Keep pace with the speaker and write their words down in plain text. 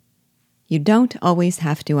You don't always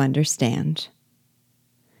have to understand.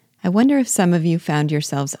 I wonder if some of you found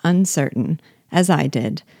yourselves uncertain, as I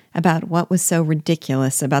did, about what was so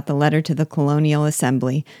ridiculous about the letter to the Colonial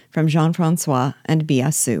Assembly from Jean-François and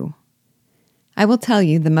Biassou. I will tell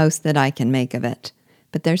you the most that I can make of it,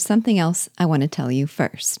 but there's something else I want to tell you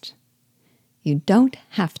first. You don't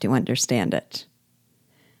have to understand it.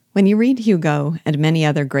 When you read Hugo and many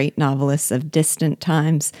other great novelists of distant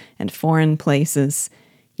times and foreign places,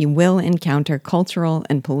 you will encounter cultural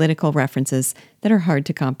and political references that are hard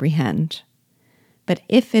to comprehend. But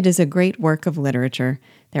if it is a great work of literature,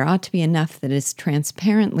 there ought to be enough that is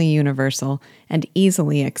transparently universal and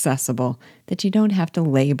easily accessible that you don't have to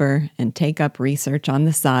labor and take up research on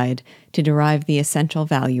the side to derive the essential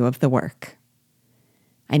value of the work.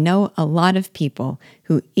 I know a lot of people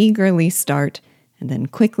who eagerly start and then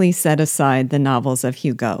quickly set aside the novels of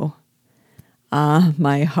Hugo. Ah,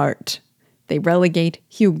 my heart! They relegate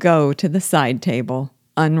Hugo to the side table,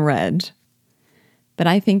 unread. But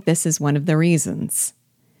I think this is one of the reasons.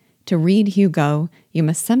 To read Hugo, you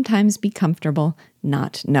must sometimes be comfortable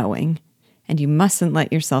not knowing, and you mustn't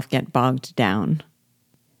let yourself get bogged down.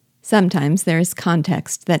 Sometimes there is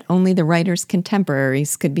context that only the writer's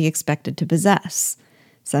contemporaries could be expected to possess.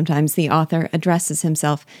 Sometimes the author addresses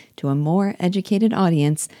himself to a more educated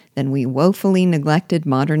audience than we woefully neglected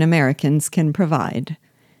modern Americans can provide.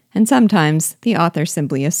 And sometimes the author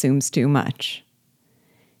simply assumes too much.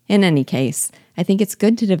 In any case, I think it's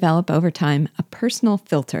good to develop over time a personal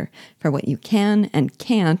filter for what you can and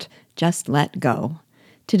can't just let go,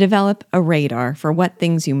 to develop a radar for what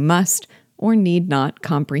things you must or need not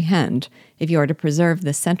comprehend if you are to preserve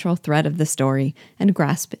the central thread of the story and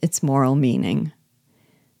grasp its moral meaning.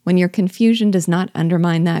 When your confusion does not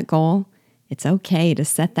undermine that goal, it's okay to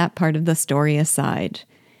set that part of the story aside,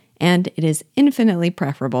 and it is infinitely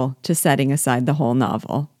preferable to setting aside the whole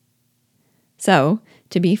novel. So,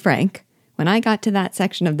 to be frank, when I got to that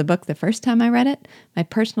section of the book the first time I read it, my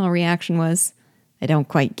personal reaction was, I don't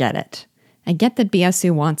quite get it. I get that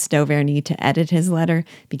Biassou wants Dauvergne to edit his letter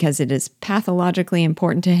because it is pathologically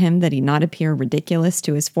important to him that he not appear ridiculous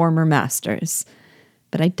to his former masters.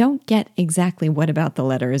 But I don't get exactly what about the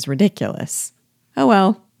letter is ridiculous. Oh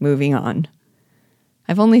well, moving on.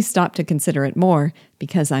 I've only stopped to consider it more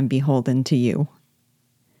because I'm beholden to you.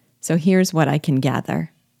 So here's what I can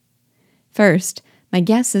gather. First, my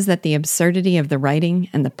guess is that the absurdity of the writing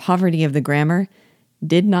and the poverty of the grammar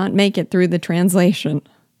did not make it through the translation.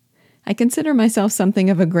 I consider myself something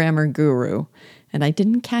of a grammar guru, and I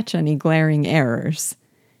didn't catch any glaring errors.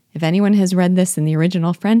 If anyone has read this in the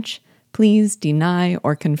original French, please deny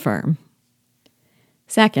or confirm.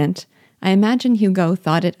 Second, I imagine Hugo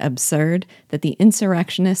thought it absurd that the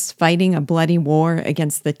insurrectionists fighting a bloody war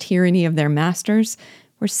against the tyranny of their masters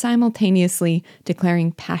were simultaneously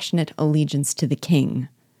declaring passionate allegiance to the king.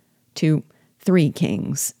 To 3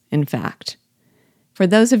 kings, in fact. For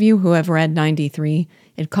those of you who have read 93,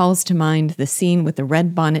 it calls to mind the scene with the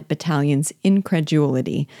Red Bonnet Battalion's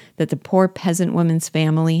incredulity that the poor peasant woman's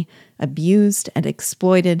family, abused and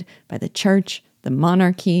exploited by the church, the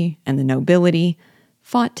monarchy, and the nobility,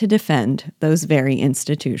 fought to defend those very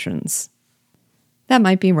institutions. That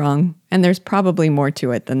might be wrong, and there's probably more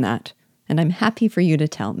to it than that, and I'm happy for you to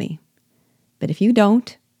tell me. But if you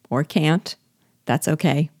don't, or can't, that's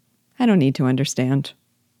okay. I don't need to understand.